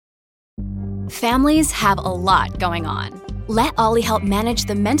Families have a lot going on. Let Ollie help manage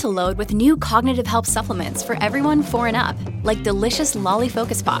the mental load with new cognitive help supplements for everyone 4 and up, like delicious Lolly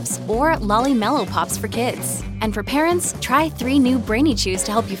Focus Pops or Lolly Mellow Pops for kids. And for parents, try 3 new Brainy Chews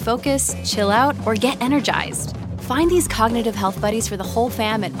to help you focus, chill out, or get energized. Find these cognitive health buddies for the whole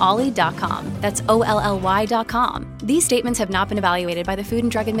fam at ollie.com. That's OLLY.com. These statements have not been evaluated by the Food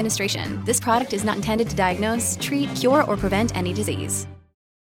and Drug Administration. This product is not intended to diagnose, treat, cure, or prevent any disease.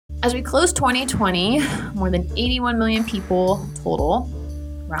 As we close 2020, more than 81 million people total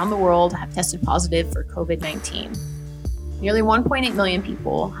around the world have tested positive for COVID-19. Nearly 1.8 million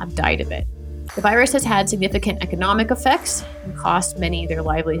people have died of it. The virus has had significant economic effects and cost many their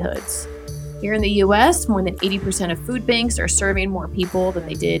livelihoods. Here in the US, more than 80% of food banks are serving more people than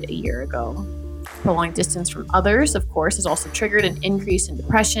they did a year ago. Prolonged distance from others, of course, has also triggered an increase in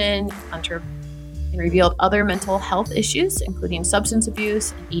depression, and revealed other mental health issues, including substance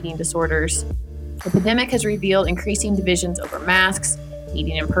abuse and eating disorders. The pandemic has revealed increasing divisions over masks,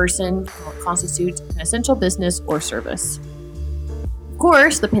 meeting in person, and what constitutes an essential business or service. Of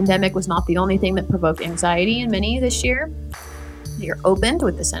course, the pandemic was not the only thing that provoked anxiety in many this year. The year opened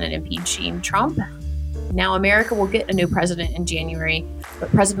with the Senate impeaching Trump. Now America will get a new president in January,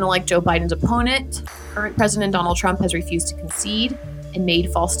 but President-elect Joe Biden's opponent, current President Donald Trump, has refused to concede and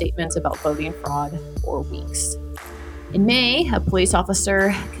made false statements about voting fraud for weeks. In May, a police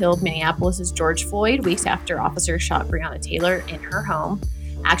officer killed Minneapolis' George Floyd weeks after officers shot Breonna Taylor in her home.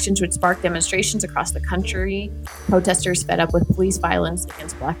 Actions would spark demonstrations across the country, protesters fed up with police violence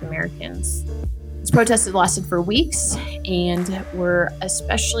against Black Americans. These protests had lasted for weeks and were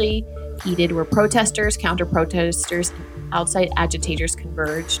especially heated where protesters, counter-protesters, and outside agitators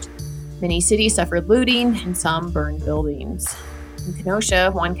converged. Many cities suffered looting and some burned buildings. In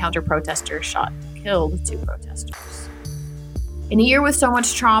Kenosha, one counter-protester shot and killed 2 protesters. In a year with so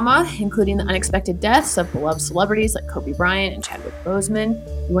much trauma, including the unexpected deaths of beloved celebrities like Kobe Bryant and Chadwick Boseman,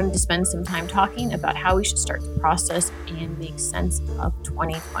 we wanted to spend some time talking about how we should start to process and make sense of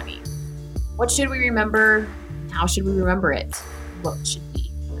 2020. What should we remember? How should we remember it? What should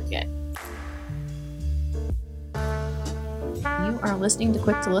we forget? You are listening to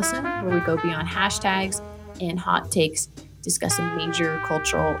Quick to Listen, where we go beyond hashtags and hot takes, discuss a major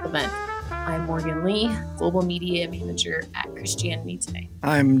cultural event. I'm Morgan Lee, Global Media Manager at Christianity Today.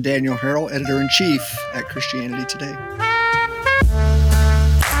 I'm Daniel Harrell, Editor-in-Chief at Christianity Today.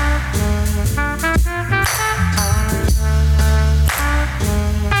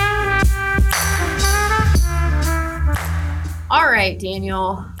 All right,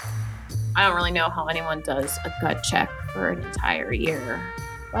 Daniel. I don't really know how anyone does a gut check for an entire year,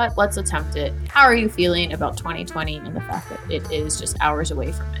 but let's attempt it. How are you feeling about 2020 and the fact that it is just hours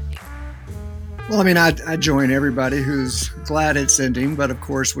away from ending? Well, I mean, I join everybody who's glad it's ending, but of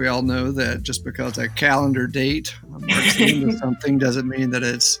course we all know that just because a calendar date marks the end of something doesn't mean that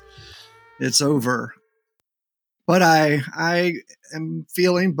it's over. But I am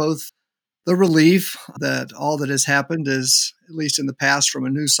feeling both the relief that all that has happened is, at least in the past, from a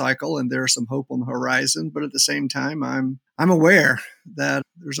news cycle, and there's some hope on the horizon. But at the same time, I'm aware that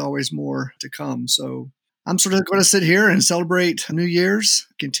there's always more to come. So I'm sort of going to sit here and celebrate New Year's,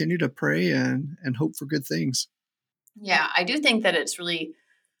 continue to pray and hope for good things. Yeah, I do think that it's really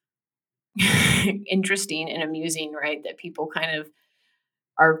interesting and amusing, right? That people kind of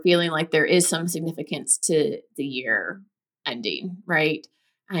are feeling like there is some significance to the year ending, right?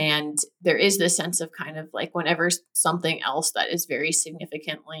 And there is this sense of kind of like whenever something else that is very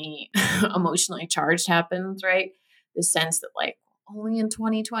significantly emotionally charged happens, right? The sense that like only in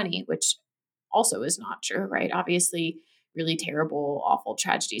 2020, which also is not true, right? Obviously, really terrible, awful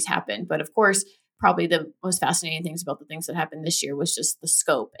tragedies happen. But of course, probably the most fascinating things about the things that happened this year was just the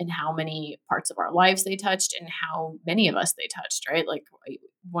scope and how many parts of our lives they touched and how many of us they touched, right? Like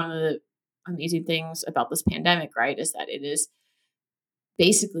one of the amazing things about this pandemic, right, is that it is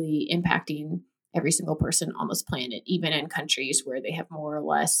basically impacting every single person on this planet, even in countries where they have more or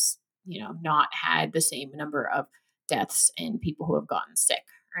less, not had the same number of deaths and people who have gotten sick,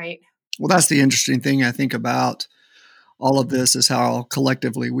 right? Well, that's the interesting thing I think about all of this is how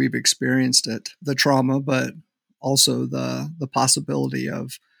collectively we've experienced it, the trauma, but also the possibility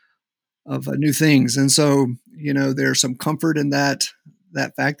of new things. And so, there's some comfort in that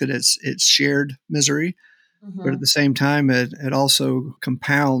fact that it's shared misery. Mm-hmm. But at the same time, it also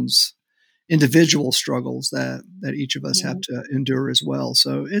compounds individual struggles that each of us have to endure as well.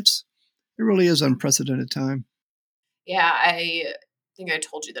 So it really is unprecedented time. Yeah, I think I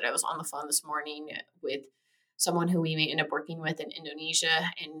told you that I was on the phone this morning with someone who we may end up working with in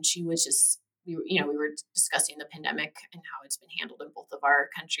Indonesia, and she was just we were discussing the pandemic and how it's been handled in both of our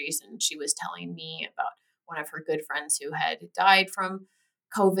countries. And she was telling me about one of her good friends who had died from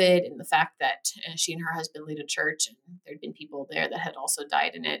COVID, and the fact that she and her husband lead a church, and there'd been people there that had also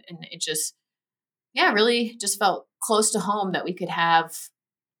died in it. And it just, yeah, really just felt close to home that we could have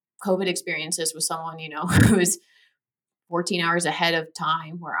COVID experiences with someone, who is 14 hours ahead of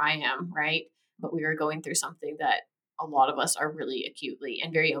time where I am, right? But we were going through something that a lot of us are really acutely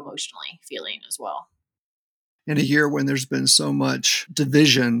and very emotionally feeling as well. In a year when there's been so much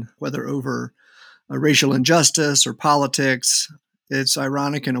division, whether over racial injustice or politics, it's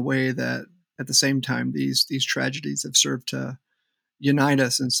ironic in a way that at the same time, these tragedies have served to unite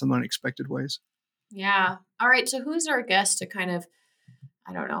us in some unexpected ways. Yeah. All right. So who's our guest to kind of,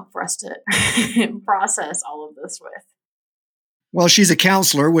 I don't know, for us to process all of this with? Well, she's a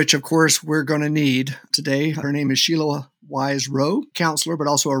counselor, which of course we're going to need today. Her name is Sheila Wise Rowe, counselor, but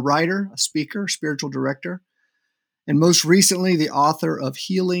also a writer, a speaker, spiritual director, and most recently the author of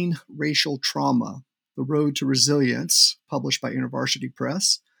Healing Racial Trauma, The Road to Resilience, published by InterVarsity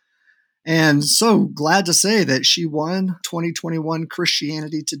Press. And so glad to say that she won 2021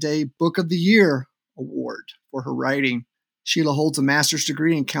 Christianity Today Book of the Year Award for her writing. Sheila holds a master's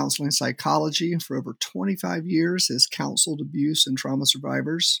degree in counseling psychology. For over 25 years has counseled abuse and trauma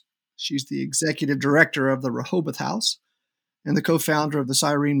survivors. She's the executive director of the Rehoboth House and the co-founder of the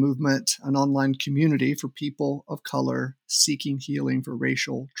Cyrene Movement, an online community for people of color seeking healing for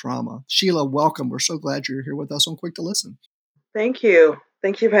racial trauma. Sheila, welcome. We're so glad you're here with us on Quick to Listen. Thank you.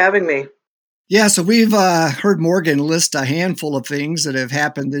 Thank you for having me. Yeah, so we've heard Morgan list a handful of things that have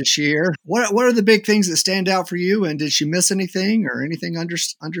happened this year. What are the big things that stand out for you? And did she miss anything or anything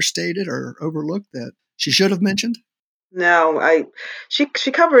understated or overlooked that she should have mentioned? No, she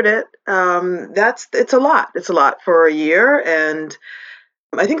covered it. It's a lot. It's a lot for a year, and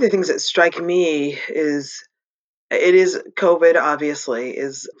I think the things that strike me is COVID. Obviously,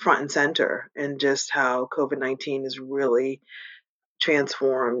 is front and center, and just how COVID-19 has really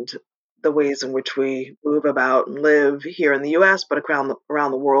transformed the ways in which we move about and live here in the U.S., but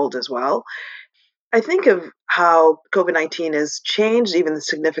around the world as well. I think of how COVID-19 has changed even the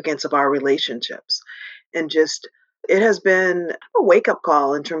significance of our relationships, and just it has been a wake-up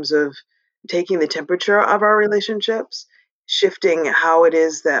call in terms of taking the temperature of our relationships, shifting how it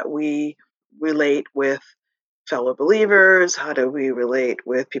is that we relate with fellow believers, how do we relate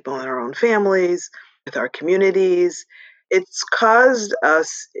with people in our own families, with our communities. It's caused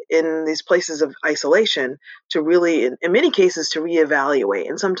us in these places of isolation to really, in many cases, to reevaluate.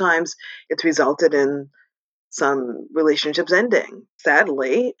 And sometimes it's resulted in some relationships ending,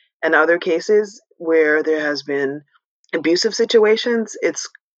 sadly. And other cases where there has been abusive situations,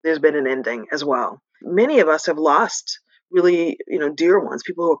 there's been an ending as well. Many of us have lost really, dear ones,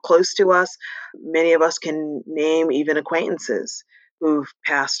 people who are close to us. Many of us can name even acquaintances who've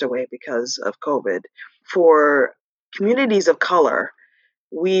passed away because of COVID. For communities of color,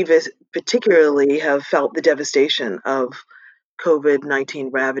 we particularly have felt the devastation of COVID-19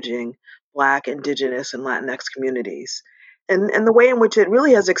 ravaging Black, Indigenous, and Latinx communities. And the way in which it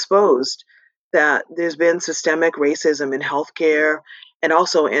really has exposed that there's been systemic racism in healthcare and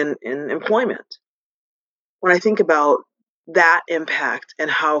also in employment. When I think about that impact and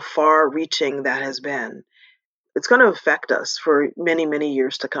how far-reaching that has been, it's going to affect us for many, many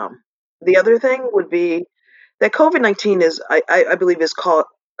years to come. The other thing would be that COVID-19 I believe,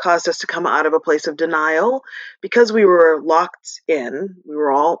 caused us to come out of a place of denial because we were locked in. We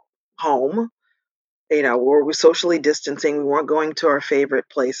were all home, we were socially distancing. We weren't going to our favorite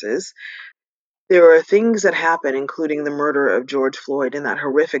places. There are things that happened, including the murder of George Floyd in that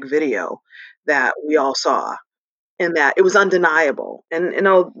horrific video that we all saw, and that it was undeniable. And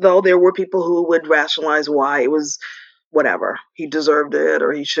although there were people who would rationalize why it was whatever, he deserved it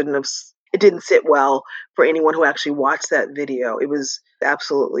or he shouldn't have, it didn't sit well for anyone who actually watched that video. It was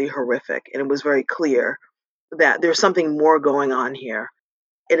absolutely horrific. And it was very clear that there's something more going on here.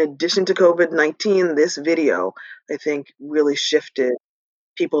 In addition to COVID-19, this video, I think, really shifted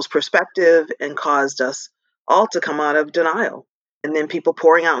people's perspective and caused us all to come out of denial. And then people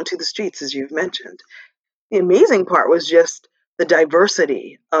pouring out into the streets, as you've mentioned. The amazing part was just the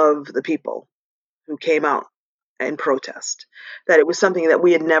diversity of the people who came out and protest, that it was something that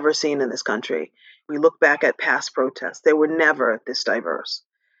we had never seen in this country. We look back at past protests, they were never this diverse.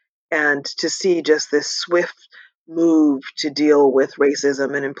 And to see just this swift move to deal with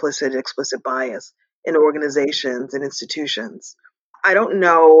racism and implicit, explicit bias in organizations and institutions. I don't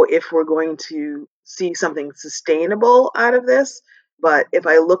know if we're going to see something sustainable out of this, but if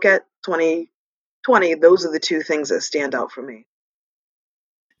I look at 2020, those are the two things that stand out for me.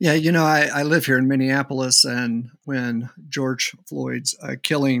 Yeah, I live here in Minneapolis, and when George Floyd's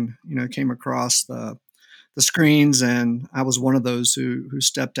killing, came across the screens, and I was one of those who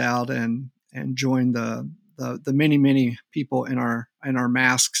stepped out and joined the many many people in our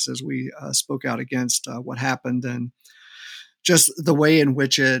masks as we spoke out against what happened, and just the way in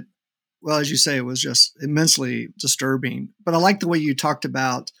which it, well, as you say, it was just immensely disturbing. But I like the way you talked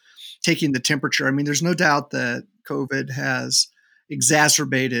about taking the temperature. I mean, there's no doubt that COVID has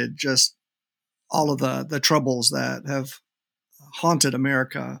exacerbated just all of the troubles that have haunted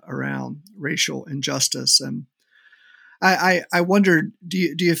America around racial injustice. And I wondered,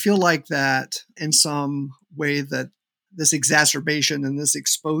 do you feel like that in some way, that this exacerbation and this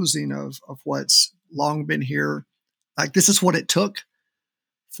exposing of what's long been here, like this is what it took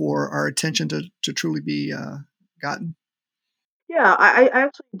for our attention to truly be gotten? Yeah, I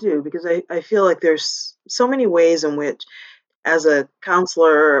actually do, because I feel like there's so many ways in which, as a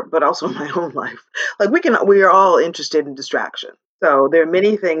counselor, but also in my own life, like we are all interested in distraction. So there are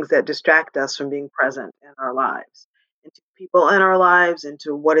many things that distract us from being present in our lives, into people in our lives,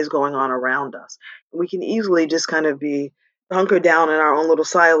 into what is going on around us. And we can easily just kind of be hunkered down in our own little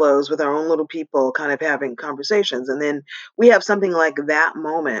silos with our own little people, kind of having conversations. And then we have something like that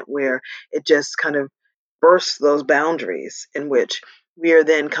moment where it just kind of bursts those boundaries, in which we are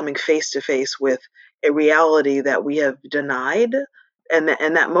then coming face to face with a reality that we have denied. And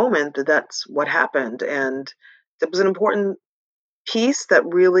in that moment, that's what happened. And it was an important piece that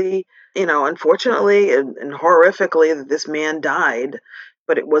really, unfortunately and horrifically, that this man died.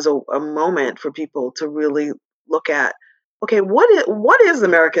 But it was a moment for people to really look at, okay, what is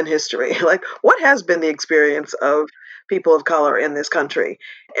American history? Like, what has been the experience of people of color in this country?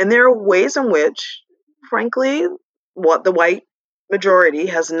 And there are ways in which, frankly, what the white majority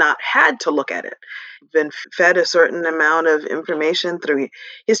has not had to look at it. Been fed a certain amount of information through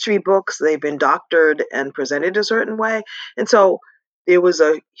history books. They've been doctored and presented a certain way. And so there was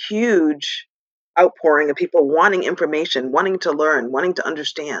a huge outpouring of people wanting information, wanting to learn, wanting to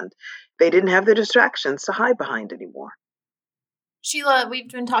understand. They didn't have the distractions to hide behind anymore. Sheila, we've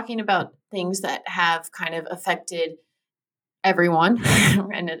been talking about things that have kind of affected everyone,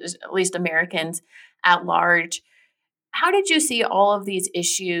 and at least Americans at large. How did you see all of these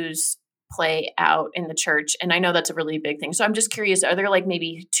issues play out in the church? And I know that's a really big thing. So I'm just curious, are there like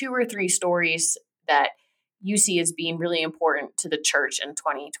maybe 2 or 3 stories that you see as being really important to the church in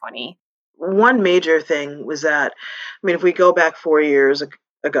 2020? One major thing was that, I mean, if we go back 4 years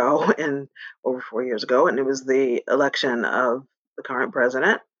ago, and over 4 years ago, and it was the election of the current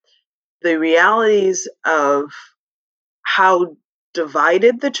president, the realities of how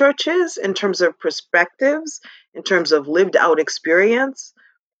divided the church is in terms of perspectives, in terms of lived out experience,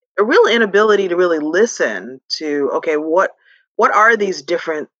 a real inability to really listen to, okay, what are these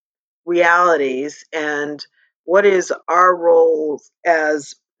different realities, and what is our role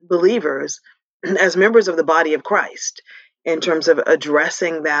as believers, as members of the body of Christ, in terms of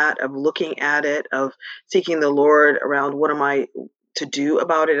addressing that, of looking at it, of seeking the Lord around what am I to do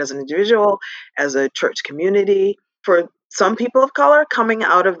about it as an individual, as a church community. For some people of color, coming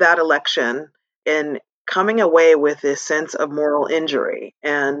out of that election and coming away with this sense of moral injury,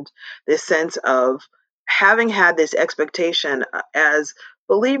 and this sense of having had this expectation as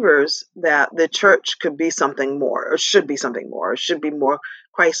believers that the church could be something more, or should be something more, or should be more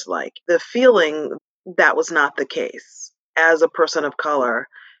Christ-like. The feeling that was not the case as a person of color,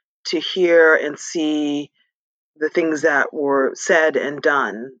 to hear and see the things that were said and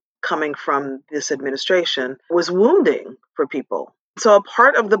done coming from this administration, was wounding for people. So a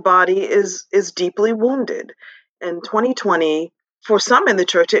part of the body is deeply wounded. In 2020, for some in the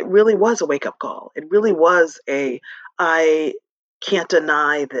church, it really was a wake-up call. It really was I can't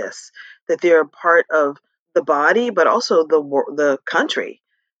deny this, that they're a part of the body, but also the country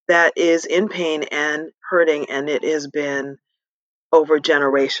that is in pain and hurting, and it has been over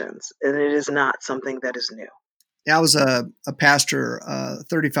generations, and it is not something that is new. Yeah, I was a pastor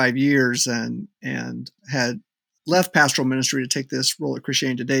 35 years, and had left pastoral ministry to take this role at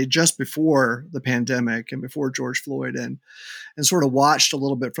Christianity Today just before the pandemic and before George Floyd, and sort of watched a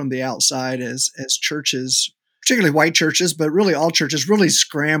little bit from the outside as churches, particularly white churches, but really all churches, really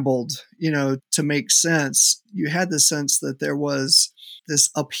scrambled, to make sense. You had the sense that there was this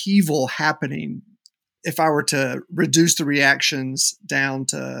upheaval happening. If I were to reduce the reactions down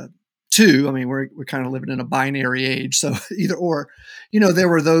to two, I mean, we're kind of living in a binary age. So either or, there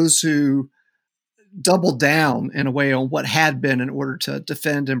were those who doubled down in a way on what had been in order to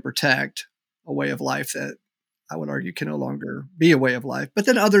defend and protect a way of life that I would argue can no longer be a way of life. But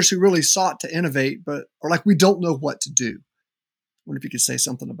then others who really sought to innovate, but are like, we don't know what to do. wonder if you could say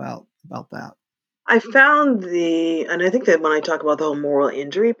something about that. I found and I think that when I talk about the whole moral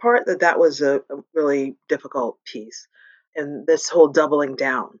injury part, that was a really difficult piece. And this whole doubling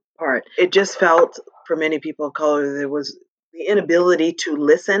down part, it just felt for many people of color, there was the inability to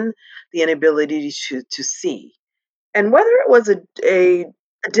listen, the inability to see. And whether it was a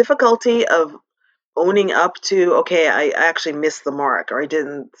difficulty of owning up to, okay, I actually missed the mark, or I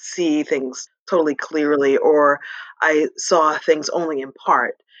didn't see things totally clearly, or I saw things only in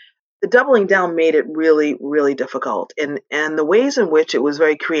part. The doubling down made it really, really difficult. And the ways in which it was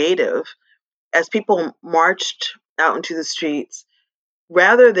very creative as people marched out into the streets,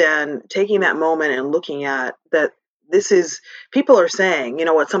 rather than taking that moment and looking at that, people are saying, you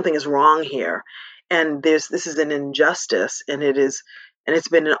know what, something is wrong here. And this is an injustice, and it's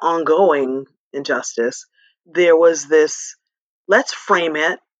been an ongoing injustice. There was this, let's frame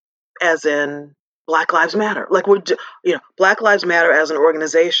it as in Black Lives Matter. Like Black Lives Matter as an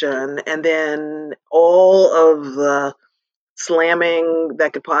organization, and then all of the slamming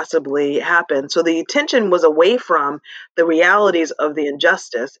that could possibly happen. So the attention was away from the realities of the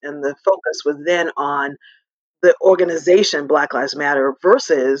injustice, and the focus was then on the organization Black Lives Matter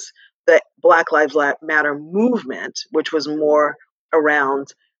versus the Black Lives Matter movement, which was more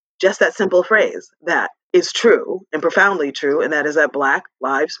around just that simple phrase that is true and profoundly true, and that is that Black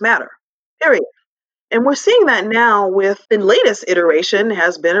Lives Matter, period. And we're seeing that now with the latest iteration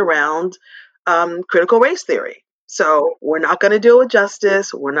has been around critical race theory. So we're not going to deal with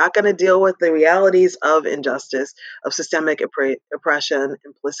justice. We're not going to deal with the realities of injustice, of systemic oppression,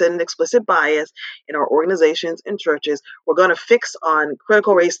 implicit and explicit bias in our organizations and churches. We're going to fix on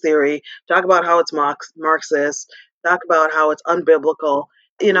critical race theory, talk about how it's Marxist, talk about how it's unbiblical.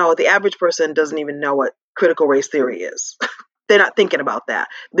 The average person doesn't even know what critical race theory is. They're not thinking about that.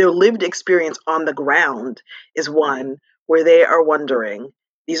 Their lived experience on the ground is one where they are wondering,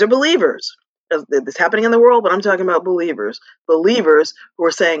 these are believers. This happening in the world, but I'm talking about believers who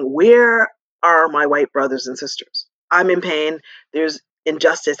are saying, where are my white brothers and sisters? I'm in pain. There's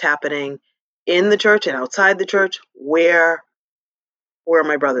injustice happening in the church and outside the church. Where are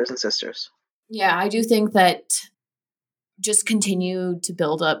my brothers and sisters? Yeah, I do think that just continue to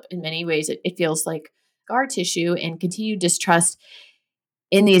build up in many ways. It feels like scar tissue and continued distrust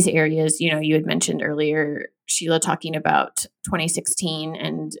in these areas. You had mentioned earlier, Sheila, talking about 2016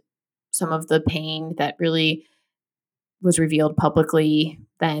 and some of the pain that really was revealed publicly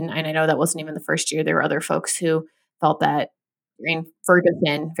then. And I know that wasn't even the first year. There were other folks who felt that in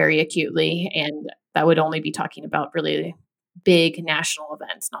Ferguson very acutely, and that would only be talking about really big national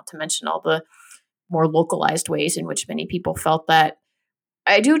events, not to mention all the more localized ways in which many people felt that.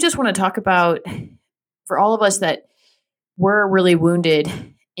 I do just want to talk about, for all of us that were really wounded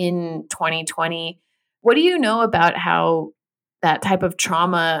in 2020, what do you know about how that type of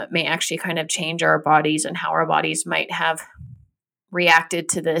trauma may actually kind of change our bodies, and how our bodies might have reacted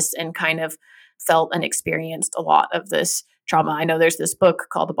to this and kind of felt and experienced a lot of this trauma? I know there's this book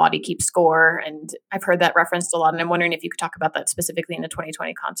called The Body Keeps Score, and I've heard that referenced a lot. And I'm wondering if you could talk about that specifically in a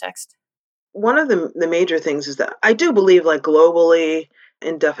 2020 context. One of the major things is that I do believe, like globally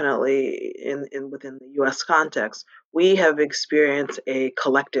and definitely in within the U.S. context, we have experienced a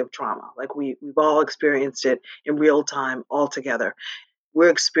collective trauma. Like we've all experienced it in real time, all together. We're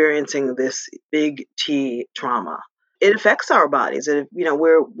experiencing this big T trauma. It affects our bodies.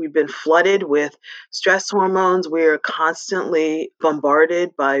 We've been flooded with stress hormones. We're constantly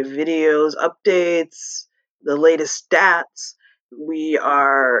bombarded by videos, updates, the latest stats. We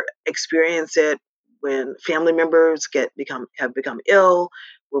are experience it when family members have become ill,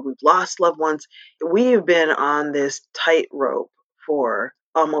 where we've lost loved ones. We've been on this tightrope for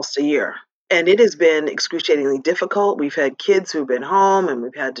almost a year. And it has been excruciatingly difficult. We've had kids who've been home, and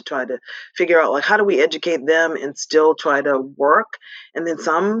we've had to try to figure out, like, how do we educate them and still try to work? And then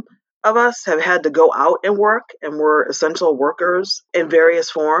some of us have had to go out and work, and we're essential workers in various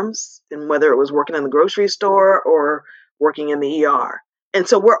forms, and whether it was working in the grocery store or working in the ER. And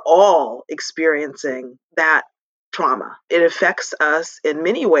so we're all experiencing that trauma. It affects us in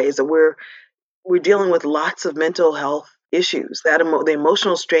many ways, and we're dealing with lots of mental health issues. The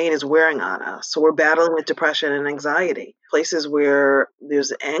emotional strain is wearing on us. So we're battling with depression and anxiety, places where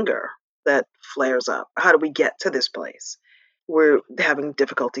there's anger that flares up. How do we get to this place? We're having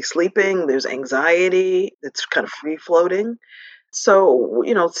difficulty sleeping. There's anxiety that's kind of free floating. So,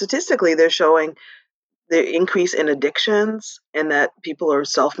 statistically, they're showing the increase in addictions and that people are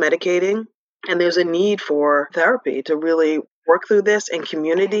self-medicating. And there's a need for therapy to really work through this in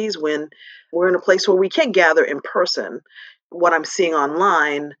communities when we're in a place where we can't gather in person. What I'm seeing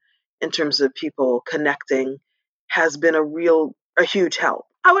online in terms of people connecting has been a a huge help.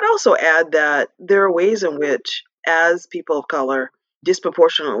 I would also add that there are ways in which, as people of color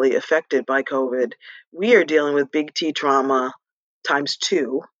disproportionately affected by COVID, we are dealing with big T trauma times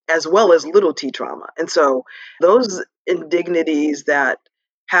 2, as well as little t trauma. And so those indignities that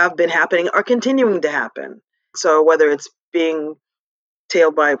have been happening are continuing to happen. So whether it's being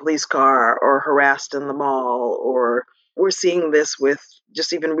tailed by a police car or harassed in the mall, or we're seeing this with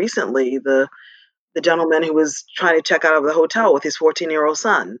just even recently, the gentleman who was trying to check out of the hotel with his 14-year-old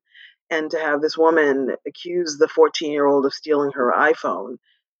son, and to have this woman accuse the 14-year-old of stealing her iPhone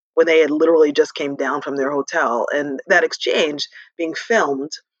when they had literally just came down from their hotel. And that exchange being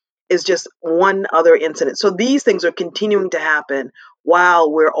filmed is just one other incident. So these things are continuing to happen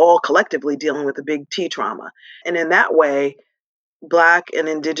while we're all collectively dealing with the big T trauma. And in that way, Black and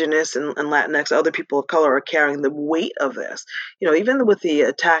Indigenous and Latinx, other people of color are carrying the weight of this. Even with the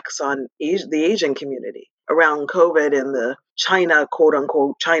attacks on the Asian community around COVID and the China, quote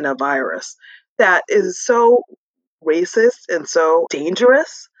unquote, China virus, that is so racist and so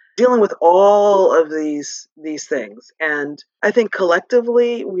dangerous, dealing with all of these things. And I think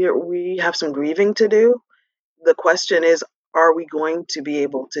collectively we have some grieving to do. The question is, are we going to be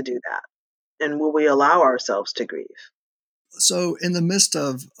able to do that? And will we allow ourselves to grieve? So in the midst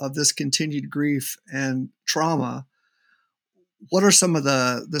of this continued grief and trauma, what are some of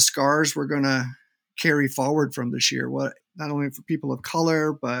the scars we're going to carry forward from this year? What, not only for people of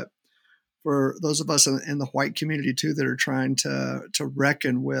color, but for those of us in the white community too, that are trying to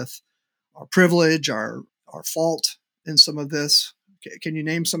reckon with our privilege, our fault in some of this. Can you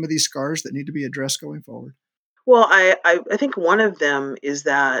name some of these scars that need to be addressed going forward? Well, I think one of them is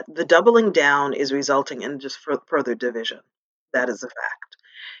that the doubling down is resulting in just further division. That is a fact.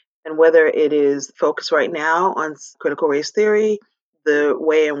 And whether it is focused right now on critical race theory, the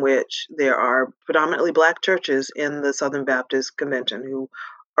way in which there are predominantly Black churches in the Southern Baptist Convention who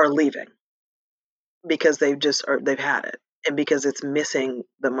are leaving because they've had it, and because it's missing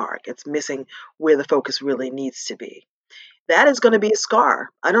the mark. It's missing where the focus really needs to be. That is going to be a scar.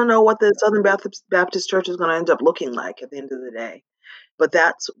 I don't know what the Southern Baptist Church is going to end up looking like at the end of the day, but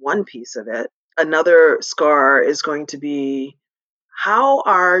that's one piece of it. Another scar is going to be, how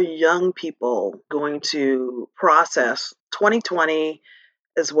are young people going to process 2020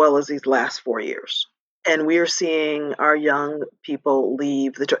 as well as these last 4 years? And we are seeing our young people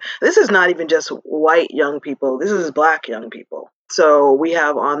leave the church. This is not even just white young people. This is Black young people. So we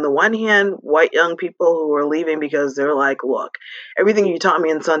have, on the one hand, white young people who are leaving because they're like, look, everything you taught me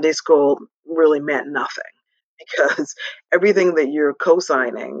in Sunday school really meant nothing, because everything that you're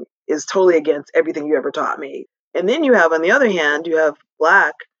co-signing is totally against everything you ever taught me. And then you have, on the other hand, you have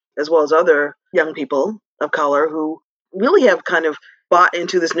Black as well as other young people of color who really have kind of bought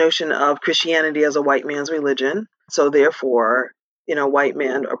into this notion of Christianity as a white man's religion. So therefore, white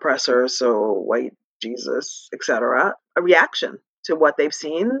man oppressor, so white Jesus, etc. A reaction to what they've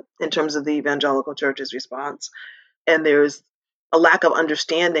seen in terms of the evangelical church's response. And there's a lack of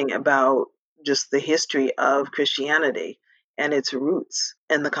understanding about just the history of Christianity and its roots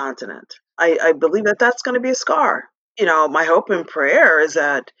in the continent. I believe that that's going to be a scar. My hope and prayer is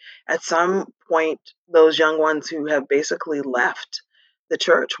that at some point, those young ones who have basically left the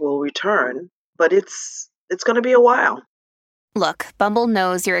church will return, but it's going to be a while. Look, Bumble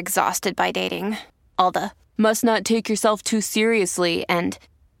knows you're exhausted by dating. All the must not take yourself too seriously and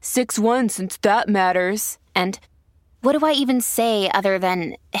 6'1" since that matters. And what do I even say other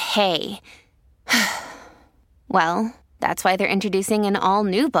than, hey? Well, that's why they're introducing an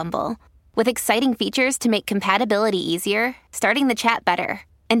all-new Bumble, with exciting features to make compatibility easier, starting the chat better,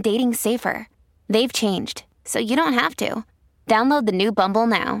 and dating safer. They've changed, so you don't have to. Download the new Bumble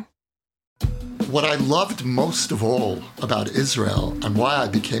now. What I loved most of all about Israel and why I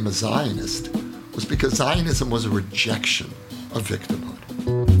became a Zionist was because Zionism was a rejection of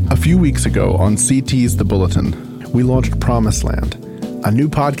victimhood. A few weeks ago on CT's The Bulletin, we launched Promised Land, a new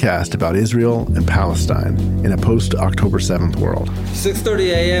podcast about Israel and Palestine in a post-October 7th world. 6:30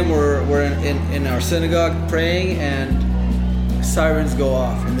 a.m. we're in our synagogue praying, and sirens go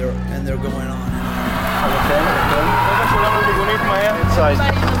off, and they're going on.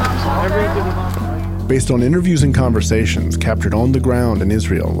 Based on interviews and conversations captured on the ground in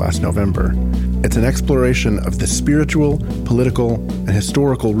Israel last November, it's an exploration of the spiritual, political, and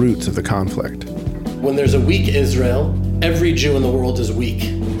historical roots of the conflict. When there's a weak Israel, every Jew in the world is weak.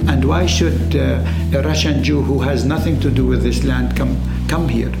 And why should a Russian Jew who has nothing to do with this land come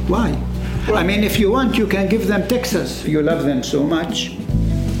here? Why? I mean, if you want, you can give them Texas. You love them so much.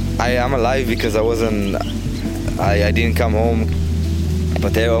 I am alive because I didn't come home.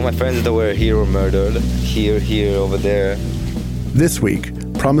 But all my friends that were here were murdered. Here, over there. This week,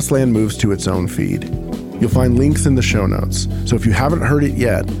 Promised Land moves to its own feed. You'll find links in the show notes, so if you haven't heard it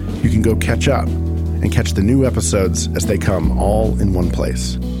yet, you can go catch up and catch the new episodes as they come all in one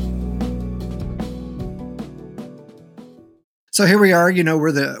place. So here we are,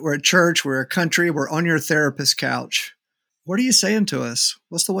 we're a church, we're a country, we're on your therapist couch. What are you saying to us?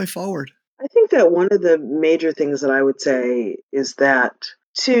 What's the way forward? I think that one of the major things that I would say is that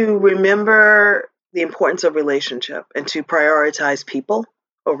to remember the importance of relationship and to prioritize people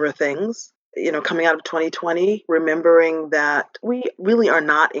over things. Coming out of 2020, remembering that we really are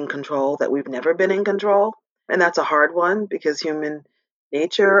not in control, that we've never been in control. And that's a hard one because human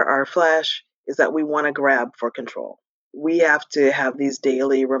nature, our flesh, is that we want to grab for control. We have to have these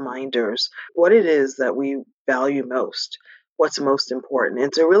daily reminders, what it is that we value most, what's most important,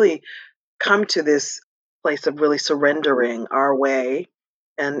 and to really come to this place of really surrendering our way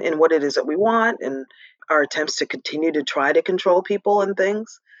and what it is that we want and our attempts to continue to try to control people and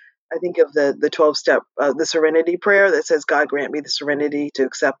things. I think of the 12-step, the serenity prayer that says, God grant me the serenity to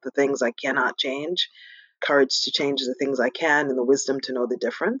accept the things I cannot change, courage to change the things I can, and the wisdom to know the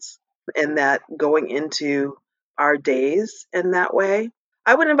difference. And that going into our days in that way,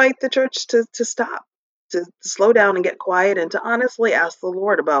 I would invite the church to stop, to slow down and get quiet and to honestly ask the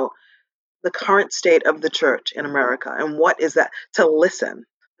Lord about the current state of the church in America and what is that, to listen,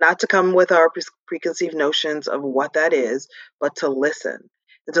 not to come with our preconceived notions of what that is, but to listen.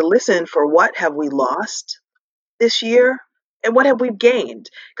 And to listen for what have we lost this year and what have we gained?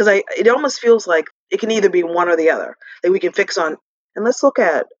 Because it almost feels like it can either be one or the other. Like we can fix on, and let's look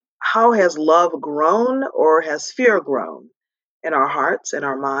at how has love grown or has fear grown in our hearts, in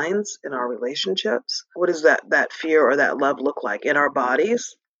our minds, in our relationships? What does that fear or that love look like in our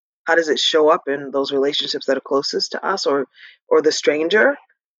bodies? How does it show up in those relationships that are closest to us or the stranger?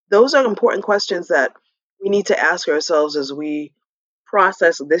 Those are important questions that we need to ask ourselves as we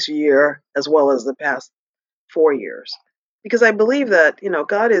process this year as well as the past 4 years. Because I believe that,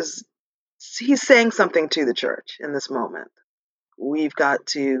 God he's saying something to the church in this moment. We've got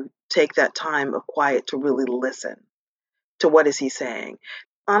to take that time of quiet to really listen to what is he saying.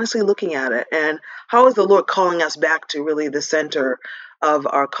 Honestly looking at it and how is the Lord calling us back to really the center of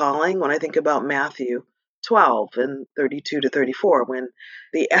our calling? When I think about Matthew 12 and 32 to 34, when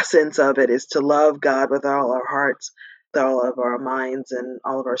the essence of it is to love God with all our hearts, with all of our minds and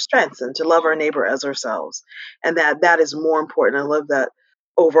all of our strengths, and to love our neighbor as ourselves. And that is more important. I love that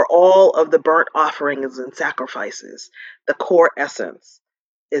over all of the burnt offerings and sacrifices, the core essence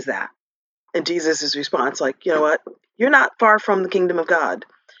is that. And Jesus' response, like, you know what? You're not far from the kingdom of God.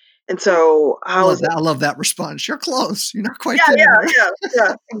 And so I love that response. You're close. You're not quite there.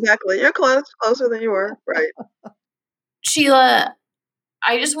 Yeah, exactly. You're closer than you were. Right. Sheila,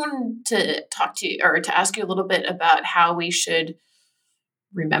 I just wanted to talk to you or to ask you a little bit about how we should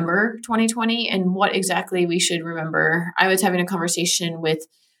remember 2020 and what exactly we should remember. I was having a conversation with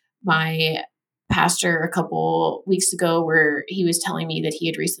my pastor a couple weeks ago where he was telling me that he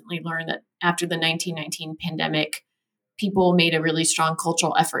had recently learned that after the 1919 pandemic, people made a really strong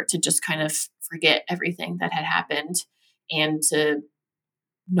cultural effort to just kind of forget everything that had happened and to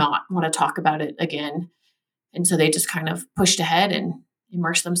not want to talk about it again. And so they just kind of pushed ahead and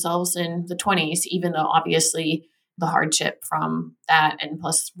immersed themselves in the 20s, even though obviously the hardship from that and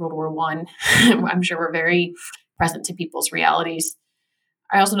plus World War I, I'm sure were very present to people's realities.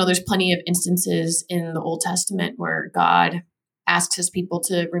 I also know there's plenty of instances in the Old Testament where God asks his people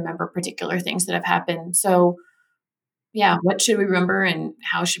to remember particular things that have happened. So yeah, what should we remember and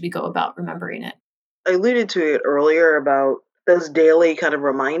how should we go about remembering it? I alluded to it earlier about those daily kind of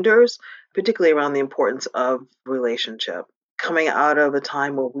reminders, particularly around the importance of relationship. Coming out of a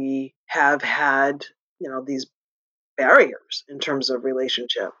time where we have had, these barriers in terms of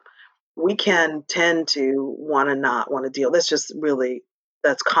relationship, we can tend to not want to deal.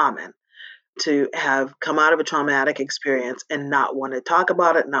 That's common to have come out of a traumatic experience and not want to talk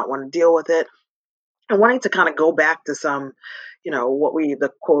about it, not want to deal with it, and wanting to kind of go back to some,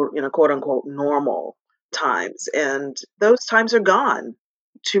 the quote unquote normal times. And those times are gone.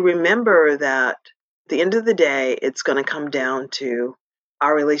 To remember that at the end of the day, it's going to come down to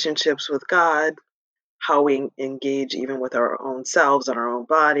our relationships with God, how we engage even with our own selves and our own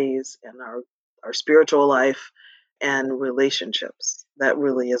bodies and our spiritual life and relationships. That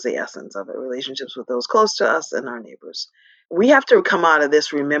really is the essence of it. Relationships with those close to us and our neighbors. We have to come out of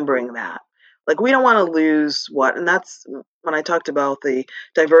this remembering that. Like, we don't want to lose and that's when I talked about the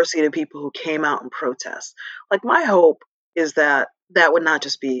diversity of people who came out and protest. Like, my hope is that would not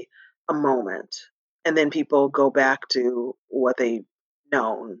just be a moment and then people go back to what they've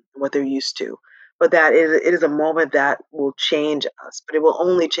known, what they're used to, but that it is a moment that will change us, but it will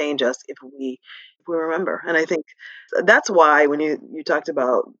only change us if we remember. And I think that's why when you talked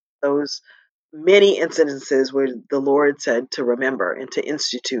about those many incidences where the Lord said to remember and to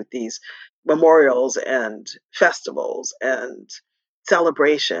institute these memorials and festivals and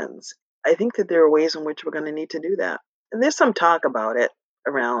celebrations, I think that there are ways in which we're going to need to do that. And there's some talk about it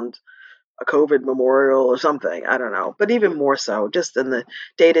around a COVID memorial or something. I don't know. But even more so, just in the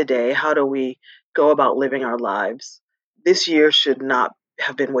day to day, how do we go about living our lives? This year should not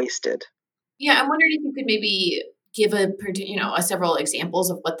have been wasted. Yeah, I'm wondering if you could maybe give a several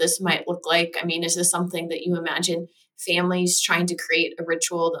examples of what this might look like. I mean, is this something that you imagine families trying to create a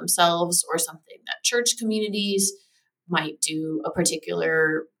ritual themselves, or something that church communities might do a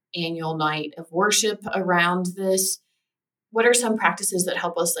particular annual night of worship around this? What are some practices that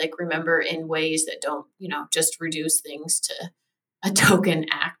help us remember in ways that don't, just reduce things to a token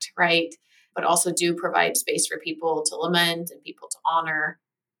act, right? But also do provide space for people to lament and people to honor,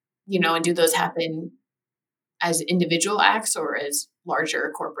 and do those happen as individual acts or as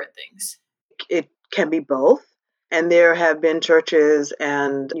larger corporate things? It can be both. And there have been churches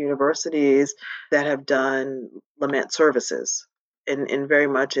and universities that have done lament services in very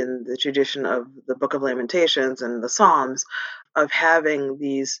much in the tradition of the Book of Lamentations and the Psalms, of having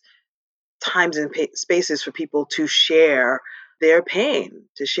these times and spaces for people to share their pain,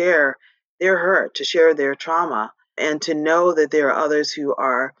 to share their hurt, to share their trauma, and to know that there are others who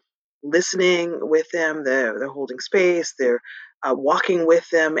are listening with them. They're holding space. They're walking with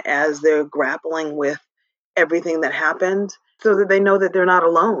them as they're grappling with everything that happened, so that they know that they're not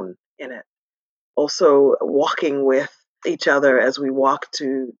alone in it. Also, walking with each other as we walk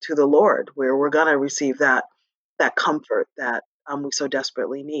to the Lord, where we're going to receive that comfort that we so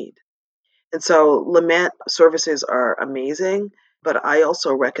desperately need. And so lament services are amazing, but I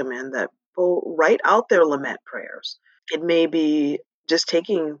also recommend that people write out their lament prayers. It may be just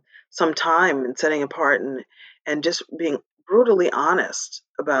taking some time and setting apart and just being brutally honest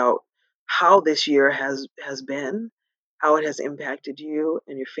about how this year has been, how it has impacted you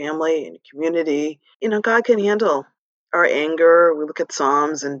and your family and your community. God can handle our anger. We look at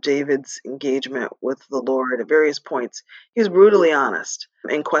Psalms and David's engagement with the Lord at various points. He's brutally honest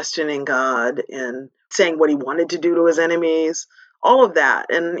in questioning God and saying what he wanted to do to his enemies, all of that.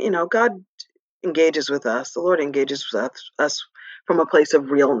 And, God engages with us. The Lord engages with us from a place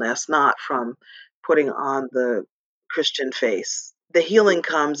of realness, not from putting on the Christian face. The healing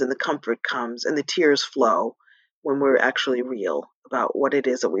comes and the comfort comes and the tears flow when we're actually real about what it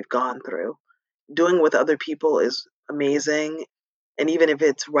is that we've gone through. Doing with other people is amazing. And even if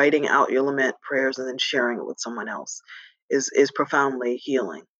it's writing out your lament prayers and then sharing it with someone else is profoundly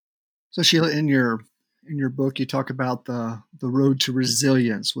healing. So Sheila, in your book, you talk about the road to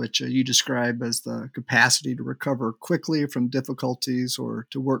resilience, which you describe as the capacity to recover quickly from difficulties or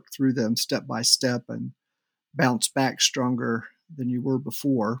to work through them step by step and bounce back stronger than you were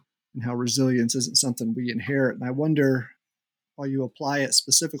before, and how resilience isn't something we inherit. And I wonder, while you apply it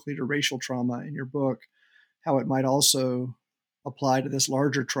specifically to racial trauma in your book, how it might also apply to this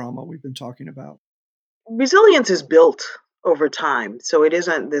larger trauma we've been talking about. Resilience is built over time. So it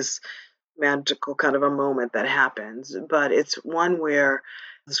isn't this magical kind of a moment that happens, but it's one where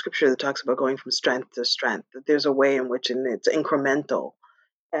the scripture that talks about going from strength to strength, that there's a way in which it's incremental.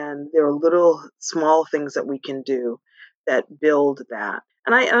 And there are little small things that we can do that build that.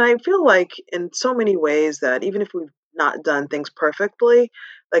 And I feel like in so many ways that even if we've not done things perfectly,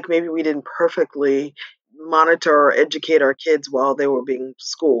 like maybe we didn't perfectly monitor or educate our kids while they were being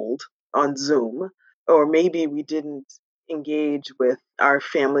schooled on Zoom, or maybe we didn't engage with our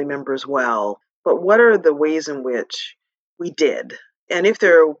family members well, but what are the ways in which we did? And if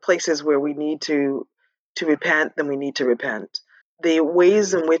there are places where we need to repent, then we need to repent. The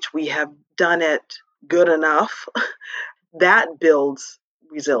ways in which we have done it good enough, that builds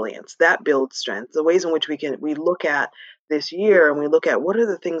resilience, that builds strength. The ways in which we look at this year and we look at what are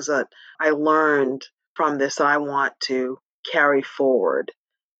the things that I learned from this that I want to carry forward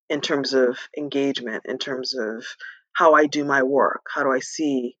in terms of engagement, in terms of how I do my work, how do I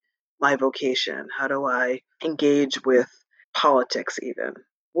see my vocation, how do I engage with politics even?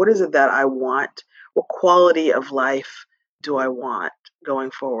 What is it that I want? What quality of life do I want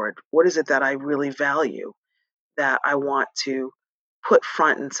going forward? What is it that I really value, that I want to put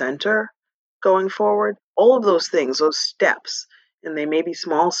front and center going forward? All of those things, those steps, and they may be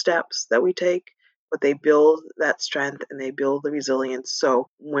small steps that we take, but they build that strength and they build the resilience. So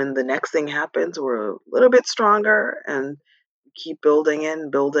when the next thing happens, we're a little bit stronger and keep building and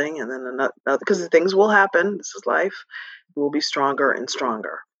building. And then another, because things will happen. This is life. We'll be stronger and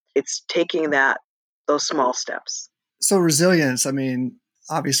stronger. It's taking that those small steps. So resilience, I mean,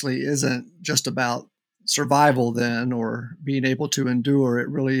 obviously isn't just about survival then or being able to endure. It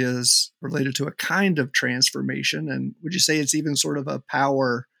really is related to a kind of transformation. And would you say it's even sort of a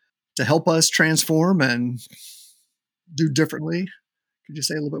power to help us transform and do differently? Could you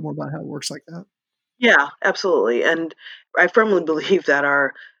say a little bit more about how it works like that? Yeah, absolutely. And I firmly believe that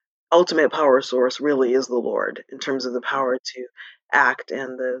our ultimate power source really is the Lord in terms of the power to act,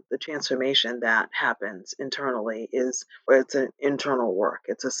 and the transformation that happens internally is, well, it's an internal work.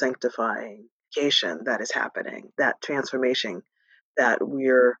 It's a sanctification that is happening, that transformation that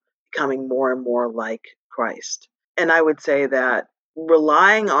we're becoming more and more like Christ. And I would say that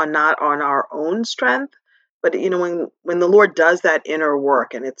relying on not on our own strength, but when the Lord does that inner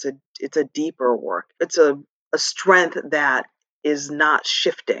work, and it's a deeper work. It's a strength that is not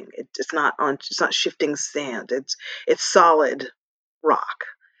shifting. It's not shifting sand. It's solid rock.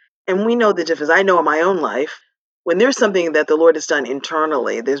 And we know the difference. I know in my own life, when there's something that the Lord has done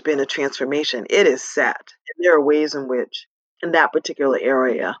internally, there's been a transformation, it is set. And there are ways in which, in that particular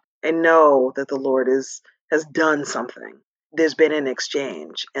area, I know that the Lord has done something. There's been an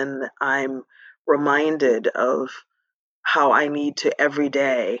exchange, and I'm reminded of how I need to every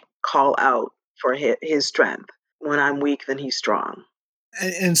day call out for his strength. When I'm weak, then he's strong.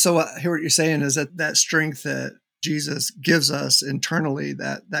 And so I hear what you're saying is that strength that Jesus gives us internally,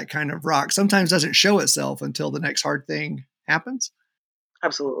 that kind of rock, sometimes doesn't show itself until the next hard thing happens.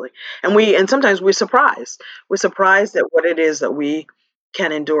 Absolutely. And sometimes we're surprised. We're surprised at what it is that we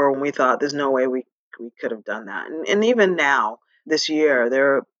can endure when we thought there's no way we could have done that. And even now, this year,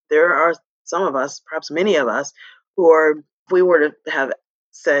 there are some of us, perhaps many of us, who are, if we were to have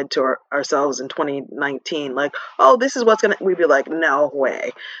said to ourselves in 2019, like, oh, this is we'd be like, no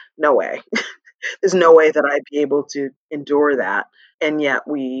way. There's no way that I'd be able to endure that. And yet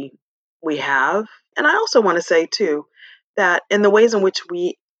we have. And I also want to say too, that in the ways in which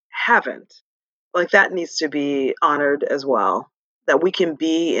we haven't, like, that needs to be honored as well. That we can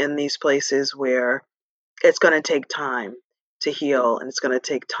be in these places where it's going to take time to heal, and it's going to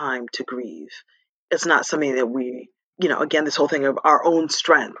take time to grieve. It's not something that we, again, this whole thing of our own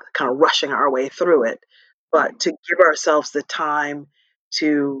strength, kind of rushing our way through it, but to give ourselves the time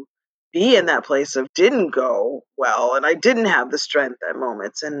to be in that place of didn't go well, and I didn't have the strength at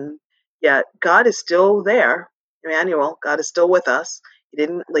moments, and yet God is still there. Emmanuel, God is still with us. He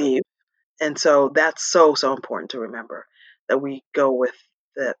didn't leave. And so that's so, so important to remember, that we go with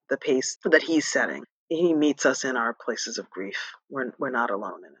the pace that he's setting. He meets us in our places of grief. We're not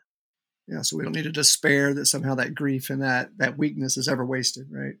alone in it. Yeah, so we don't need to despair that somehow that grief and that weakness is ever wasted,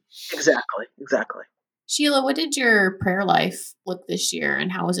 right? Exactly. Sheila, what did your prayer life look this year,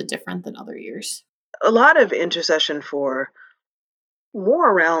 and how was it different than other years? A lot of intercession for more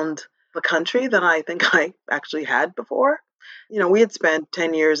around the country than I think I actually had before. We had spent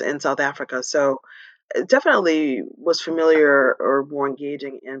 10 years in South Africa, so it definitely was familiar or more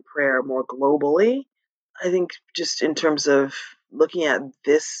engaging in prayer more globally. I think just in terms of looking at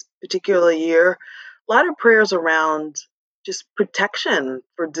this particular year, a lot of prayers around just protection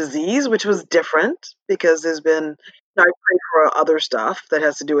for disease, which was different because there's been, I pray for other stuff that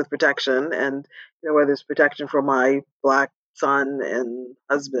has to do with protection, and whether it's protection for my Black son and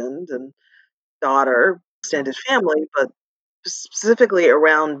husband and daughter, extended family, but specifically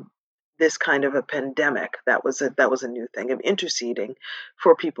around this kind of a pandemic, that was a new thing of interceding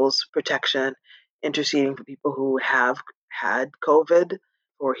for people's protection, interceding for people who have had COVID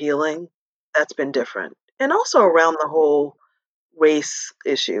or healing. That's been different. And also around the whole race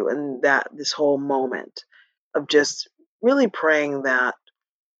issue, and that this whole moment of just really praying that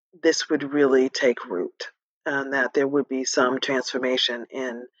this would really take root, and that there would be some transformation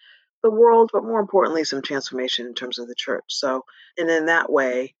in the world, but more importantly, some transformation in terms of the church. So, and in that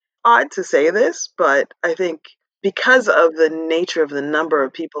way, odd to say this, but I think because of the nature of the number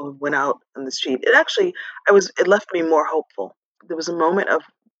of people who went out on the street, it left me more hopeful. There was a moment of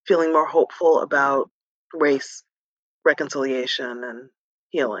feeling more hopeful about race, reconciliation, and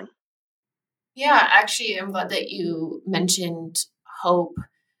healing. Yeah, actually, I'm glad that you mentioned hope.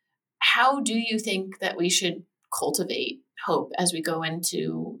 How do you think that we should cultivate hope as we go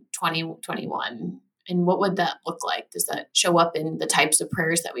into 2021? And what would that look like? Does that show up in the types of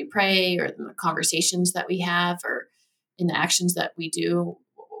prayers that we pray, or in the conversations that we have, or in the actions that we do?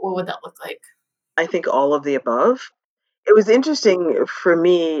 What would that look like? I think all of the above. It was interesting for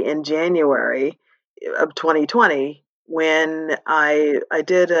me in January of 2020 when I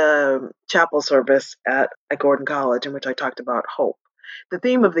did a chapel service at Gordon College in which I talked about hope. The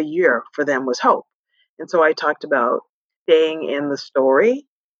theme of the year for them was hope. And so I talked about staying in the story,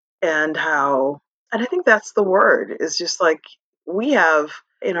 and how And I think that's the word. It's just like we have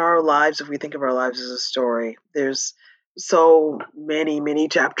in our lives, if we think of our lives as a story, there's so many, many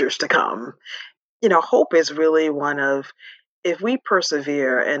chapters to come. Hope is really one of, if we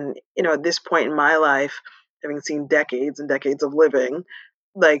persevere, and, at this point in my life, having seen decades and decades of living,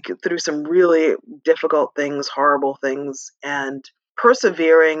 like through some really difficult things, horrible things, and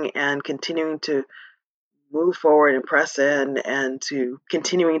persevering and continuing to move forward and press in and to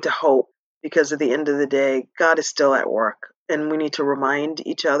continuing to hope, because at the end of the day, God is still at work. And we need to remind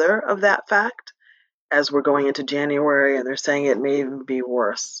each other of that fact as we're going into January, and they're saying it may even be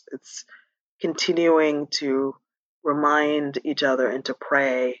worse. It's continuing to remind each other and to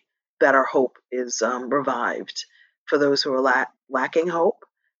pray that our hope is revived for those who are lacking hope,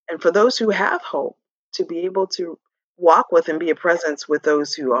 and for those who have hope, to be able to walk with and be a presence with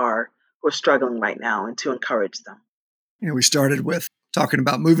those who are struggling right now, and to encourage them. We started with talking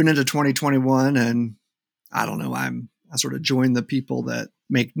about moving into 2021, and I don't know, I sort of joined the people that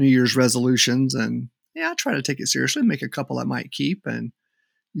make New Year's resolutions, and I try to take it seriously, make a couple I might keep. And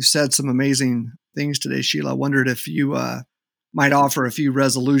you said some amazing things today, Sheila. I wondered if you might offer a few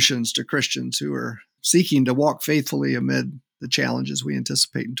resolutions to Christians who are seeking to walk faithfully amid the challenges we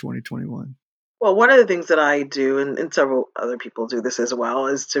anticipate in 2021. Well, one of the things that I do, and several other people do this as well,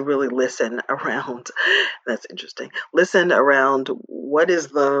 is to really listen around. That's interesting. Listen around what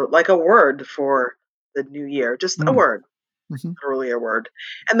is like a word for the new year, just a word, literally a word.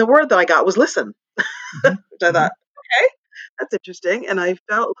 And the word that I got was listen, which I thought, okay, that's interesting. And I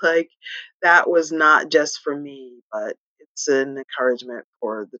felt like that was not just for me, but it's an encouragement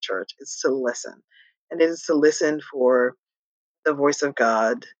for the church. It's to listen. And it is to listen for the voice of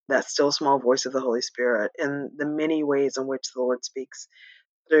God, that still small voice of the Holy Spirit, and the many ways in which the Lord speaks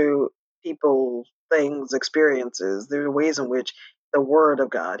through people, things, experiences. There are ways in which the Word of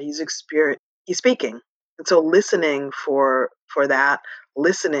God, He's speaking. And so listening for that,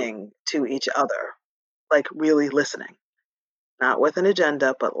 listening to each other, like really listening, not with an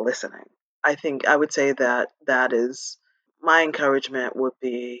agenda, but listening. I think I would say that is my encouragement, would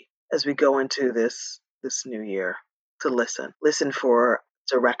be as we go into this new year, to listen for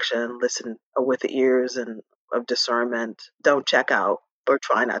direction, listen with the ears and of discernment. Don't check out, or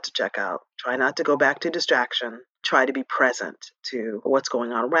try not to check out. Try not to go back to distraction. Try to be present to what's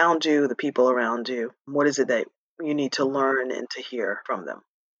going on around you, the people around you. What is it that you need to learn and to hear from them?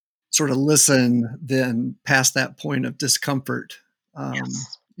 Sort of listen then past that point of discomfort.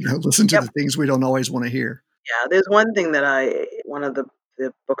 Yes. Listen to the things we don't always want to hear. Yeah, there's one thing that one of the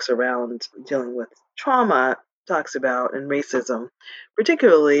books around dealing with trauma talks about, and racism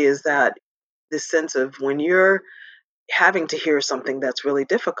particularly, is that this sense of when you're having to hear something that's really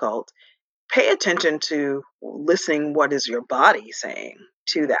difficult, pay attention to listening. What is your body saying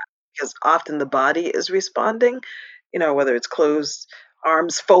to that? Because often the body is responding, whether it's closed,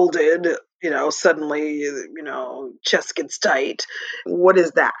 arms folded, suddenly, chest gets tight. What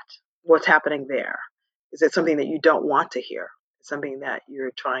is that? What's happening there? Is it something that you don't want to hear? Something that you're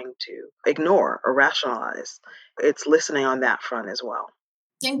trying to ignore or rationalize? It's listening on that front as well.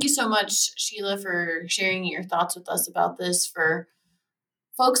 Thank you so much, Sheila, for sharing your thoughts with us about this. For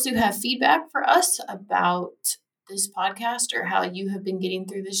folks who have feedback for us about this podcast, or how you have been getting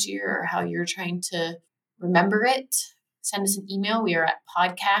through this year, or how you're trying to remember it, send us an email. We are at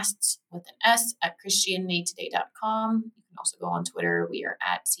podcasts@christianitytoday.com. You can also go on Twitter. We are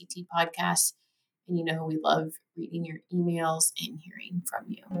at CT Podcasts. And we love reading your emails and hearing from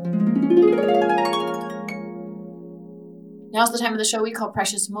you. Now's the time of the show we call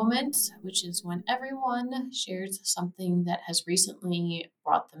Precious Moments, which is when everyone shares something that has recently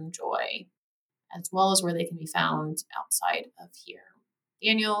brought them joy, as well as where they can be found outside of here.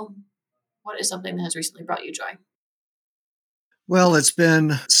 Daniel, what is something that has recently brought you joy? Well, it's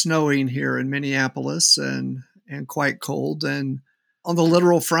been snowing here in Minneapolis and quite cold. And on the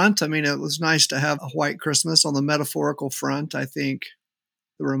literal front, it was nice to have a white Christmas. On the metaphorical front, I think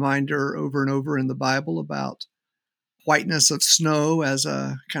the reminder over and over in the Bible about whiteness of snow as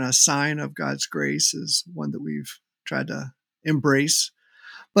a kind of sign of God's grace is one that we've tried to embrace.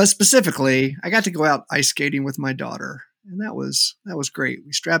 But specifically, I got to go out ice skating with my daughter, and that was great.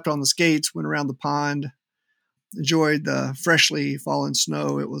 We strapped on the skates, went around the pond, enjoyed the freshly fallen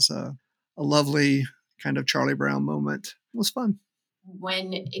snow. It was a lovely kind of Charlie Brown moment. It was fun.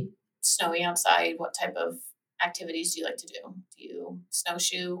 When it's snowy outside, what type of activities do you like to do? Do you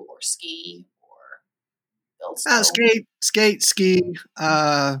snowshoe or ski or build snow? Skate, ski,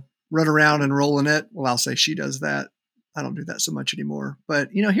 run around and roll in it. Well, I'll say she does that. I don't do that so much anymore. But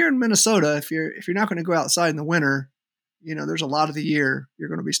here in Minnesota, if you're not going to go outside in the winter, there's a lot of the year you're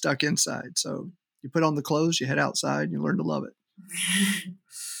going to be stuck inside. So You put on the clothes, you head outside, and you learn to love it.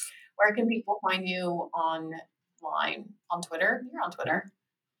 Where can people find you online? On Twitter? You're on Twitter.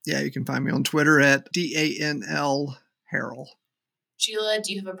 Yeah, you can find me on Twitter at DANL Harrell. Sheila,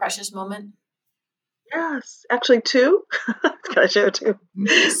 do you have a precious moment? Yes, actually two. Can I share two?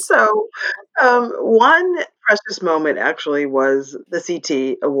 So one precious moment actually was the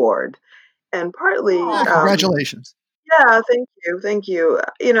CT award. And partly... congratulations. Yeah, thank you.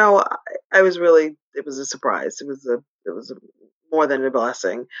 I was really, it was a surprise. It was more than a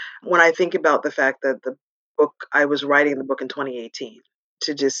blessing. When I think about the fact that I was writing the book in 2018,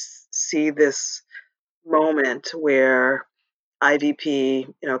 to just see this moment where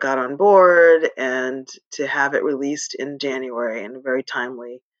IVP, got on board, and to have it released in January in a very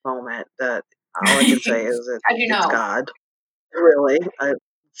timely moment, that all I can say is it's God. Really,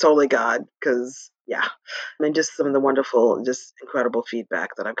 solely God, because just some of the wonderful, just incredible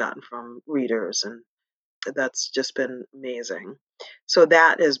feedback that I've gotten from readers, and that's just been amazing. So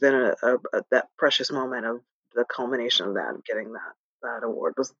that has been that precious moment of the culmination of that, getting that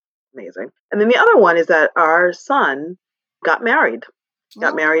award was amazing. And then the other one is that our son got married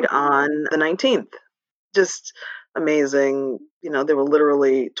on the 19th. Just amazing. There were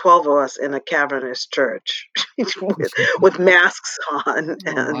literally 12 of us in a cavernous church with masks on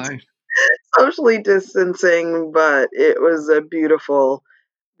and socially distancing, but it was a beautiful,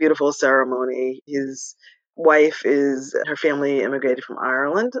 beautiful ceremony. His wife her family immigrated from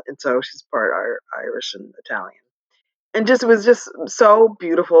Ireland, and so she's part Irish and Italian. And it was just so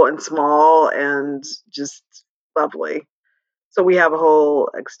beautiful and small and just lovely. So we have a whole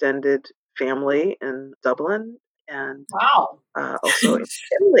extended family in Dublin and also in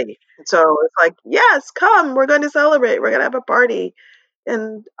Italy. So it's like, yes, come, we're going to celebrate. We're going to have a party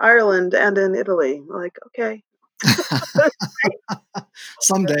in Ireland and in Italy. I'm like, okay.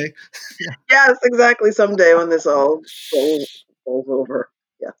 Someday. Yes, exactly. Someday when this all goes over.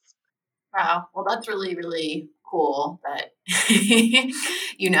 Yes. Wow. Well, that's really, really cool that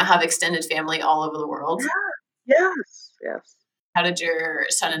you now have extended family all over the world. Yeah. Yes. How did your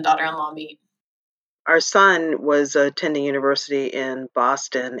son and daughter-in-law meet? Our son was attending university in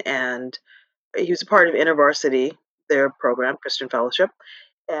Boston, and he was a part of InterVarsity, their program, Christian Fellowship,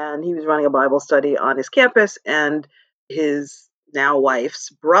 and he was running a Bible study on his campus, and his now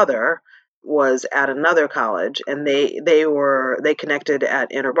wife's brother was at another college, and they connected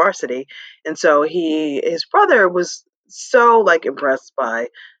at InterVarsity, and so his brother was so impressed by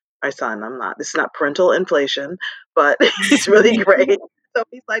my son. This is not parental inflation, but he's really great. So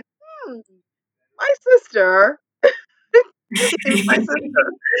he's like, my sister. My sister.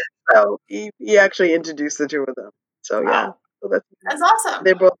 So he actually introduced the two of them. So wow. So that's awesome.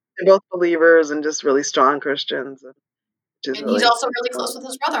 They're both believers and just really strong Christians. And he's also really close with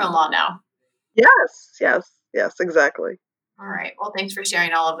his brother-in-law now. Yes, exactly. All right. Well, thanks for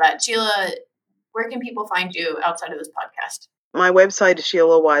sharing all of that. Sheila, where can people find you outside of this podcast? My website is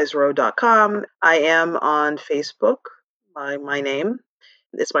SheilaWiseRowe.com. I am on Facebook by my name.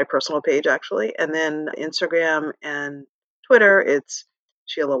 It's my personal page, actually. And then Instagram and Twitter, it's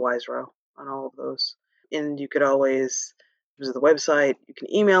Sheila Wiserowe on all of those. And you could always visit the website. You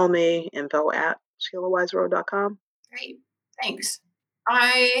can email me, info@SheilaWiseRowe.com. Great. Thanks.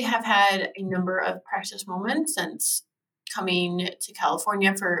 I have had a number of precious moments since coming to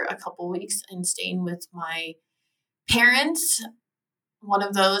California for a couple weeks and staying with my parents. One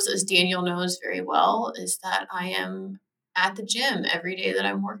of those, as Daniel knows very well, is that I am at the gym every day that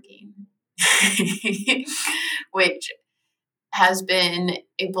I'm working, which has been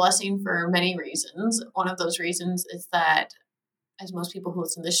a blessing for many reasons. One of those reasons is that, as most people who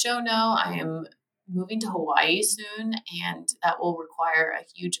listen to the show know, I am moving to Hawaii soon, and that will require a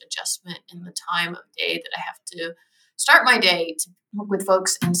huge adjustment in the time of day that I have to start my day to work with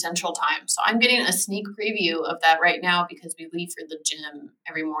folks in Central Time. So I'm getting a sneak preview of that right now because we leave for the gym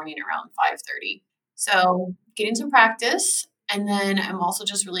every morning around 5:30. So getting some practice. And then I'm also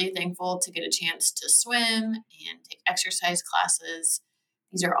just really thankful to get a chance to swim and take exercise classes.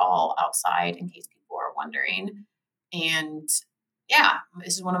 These are all outside in case people are wondering. And yeah,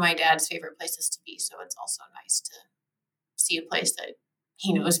 this is one of my dad's favorite places to be. So it's also nice to see a place that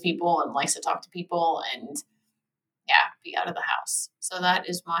he knows people and likes to talk to people and be out of the house. So that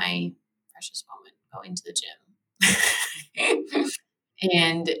is my precious moment, going to the gym.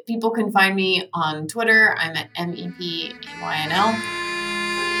 And people can find me on Twitter. I'm at MEPAYNL.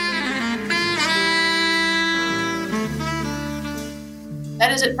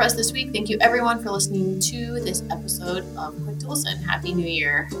 That is it for us this week. Thank you, everyone, for listening to this episode of Quick to Listen. Happy New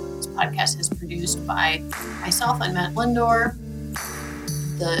Year. This podcast is produced by myself and Matt Lindor.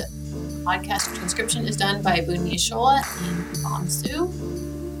 The podcast transcription is done by Bunya Shola and Bonsu.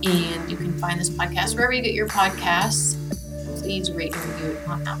 And you can find this podcast wherever you get your podcasts. Please rate and review it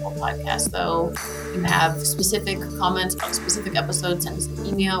on Apple Podcasts, though. If you have specific comments about specific episodes, send us an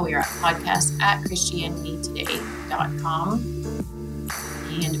email. We are at podcast@christianitytoday.com.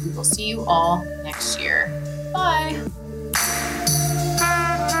 And we will see you all next year. Bye.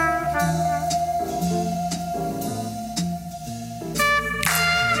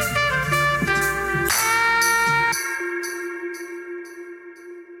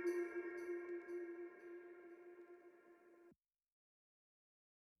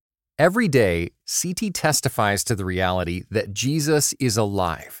 Every day, CT testifies to the reality that Jesus is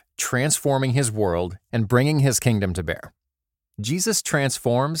alive, transforming his world and bringing his kingdom to bear. Jesus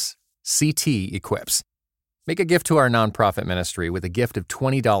transforms, CT equips. Make a gift to our nonprofit ministry with a gift of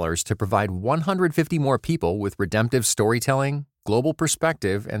 $20 to provide 150 more people with redemptive storytelling, global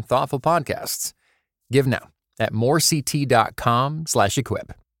perspective, and thoughtful podcasts. Give now at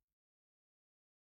morect.com/equip.